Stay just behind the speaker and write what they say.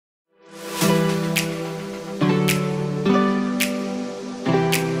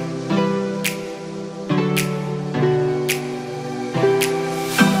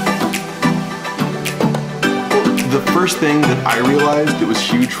first thing that I realized that was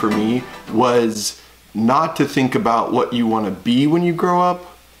huge for me was not to think about what you want to be when you grow up,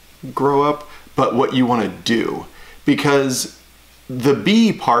 but what you want to do. Because the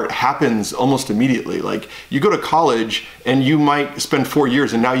be part happens almost immediately. Like, you go to college and you might spend 4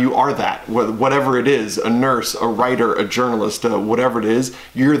 years and now you are that, whatever it is, a nurse, a writer, a journalist, whatever it is,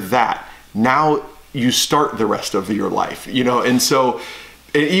 you're that. Now you start the rest of your life, you know? And so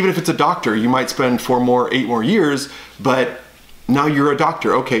even if it's a doctor, you might spend 8 more years, but now you're a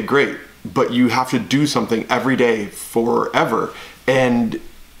doctor. Okay, great. But you have to do something every day forever. And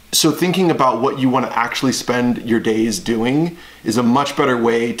so thinking about what you want to actually spend your days doing is a much better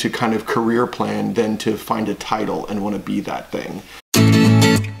way to kind of career plan than to find a title and want to be that thing.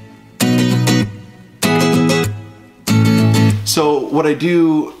 So what I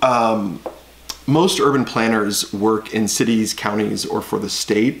do, most urban planners work in cities, counties, or for the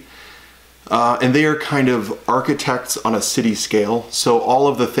state. And they are kind of architects on a city scale. So all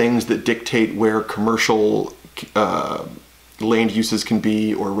of the things that dictate where commercial land uses can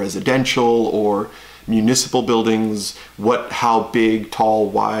be, or residential, or municipal buildings, how big, tall,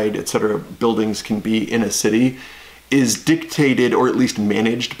 wide, etc. buildings can be in a city, is dictated or at least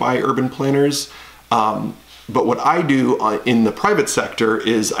managed by urban planners. But what I do in the private sector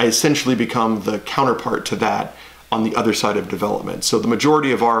is I essentially become the counterpart to that on the other side of development. So the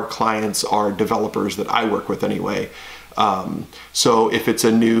majority of our clients are developers that I work with anyway. So if it's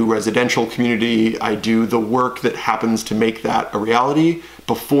a new residential community, I do the work that happens to make that a reality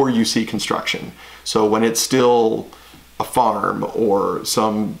before you see construction. So when it's still a farm or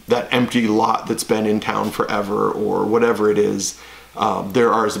that empty lot that's been in town forever or whatever it is,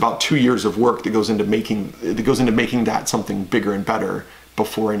 there is about 2 years of work that goes into making that something bigger and better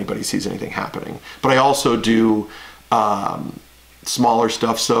before anybody sees anything happening. But I also do smaller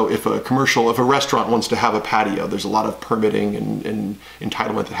stuff. So if a restaurant wants to have a patio, there's a lot of permitting and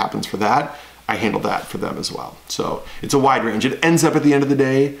entitlement that happens for that. I handle that for them as well. So it's a wide range. It ends up at the end of the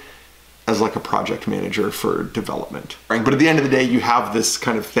day as like a project manager for development. Right? But at the end of the day, you have this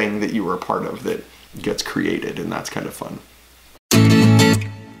kind of thing that you were a part of that gets created, and that's kind of fun.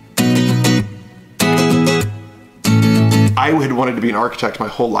 I had wanted to be an architect my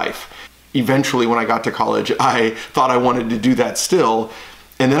whole life. Eventually, when I got to college, I thought I wanted to do that still.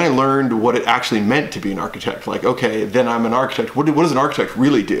 And then I learned what it actually meant to be an architect. Like, okay, then I'm an architect. What does an architect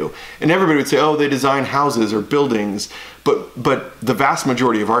really do? And everybody would say, oh, they design houses or buildings. But the vast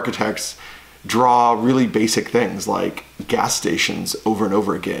majority of architects draw really basic things like gas stations over and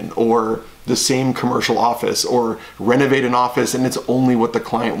over again, or the same commercial office, or renovate an office and it's only what the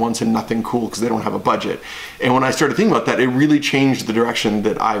client wants and nothing cool because they don't have a budget. And when I started thinking about that, it really changed the direction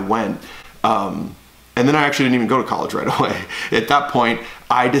that I went. And then I actually didn't even go to college right away. At that point,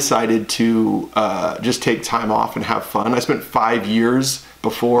 I decided to just take time off and have fun. I spent 5 years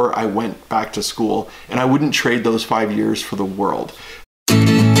before I went back to school, and I wouldn't trade those 5 years for the world.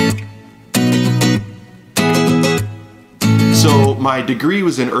 So my degree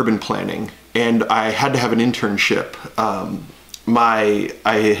was in urban planning, and I had to have an internship. I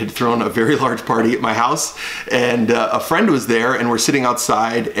had thrown a very large party at my house, and a friend was there, and we're sitting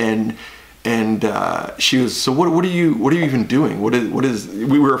outside, and she was, so what are you even doing?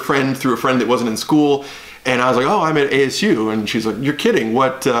 We were a friend through a friend that wasn't in school, and I was like, oh, I'm at ASU, and she's like, you're kidding.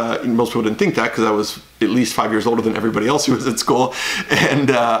 What? Most people didn't think that because I was at least 5 years older than everybody else who was at school. And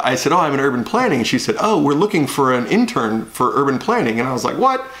I said, oh, I'm in urban planning. And she said, oh, we're looking for an intern for urban planning. And I was like,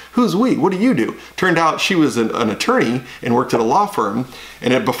 what? Who's we? What do you do? Turned out she was an attorney and worked at a law firm.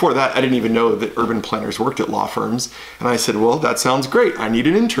 And before that, I didn't even know that urban planners worked at law firms. And I said, well, that sounds great. I need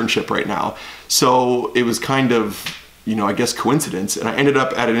an internship right now. So it was kind of, I guess coincidence. And I ended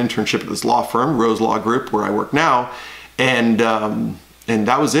up at an internship at this law firm, Rose Law Group, where I work now. And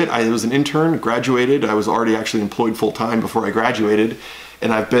that was it. I was an intern, graduated. I was already actually employed full-time before I graduated.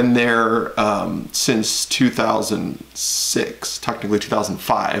 And I've been there since 2006, technically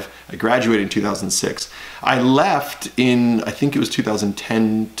 2005. I graduated in 2006. I left in, I think it was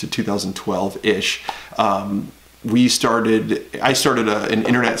 2010 to 2012-ish. I started an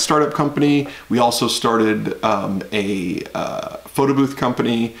internet startup company. We also started a photo booth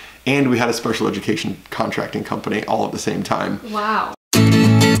company, and we had a special education contracting company all at the same time. Wow.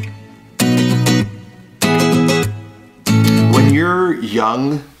 When you're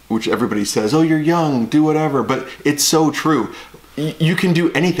young, which everybody says, oh, you're young, do whatever, but it's so true. You can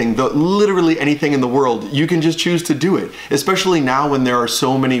do anything, literally anything in the world. You can just choose to do it, especially now when there are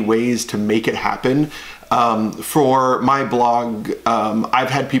so many ways to make it happen. For my blog, I've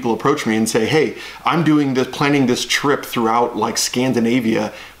had people approach me and say, hey, I'm planning this trip throughout like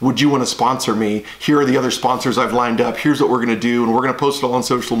Scandinavia. Would you want to sponsor me? Here are the other sponsors I've lined up. Here's what we're going to do. And we're going to post it all on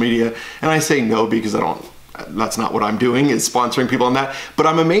social media. And I say no, because that's not what I'm doing, is sponsoring people on that. But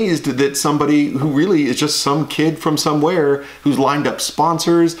I'm amazed that somebody who really is just some kid from somewhere who's lined up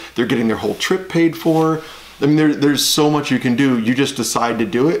sponsors, they're getting their whole trip paid for. I mean, there's so much you can do. You just decide to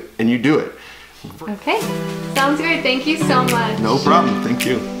do it and you do it. Okay, sounds great. Thank you so much. No problem. Thank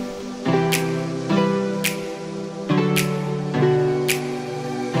you.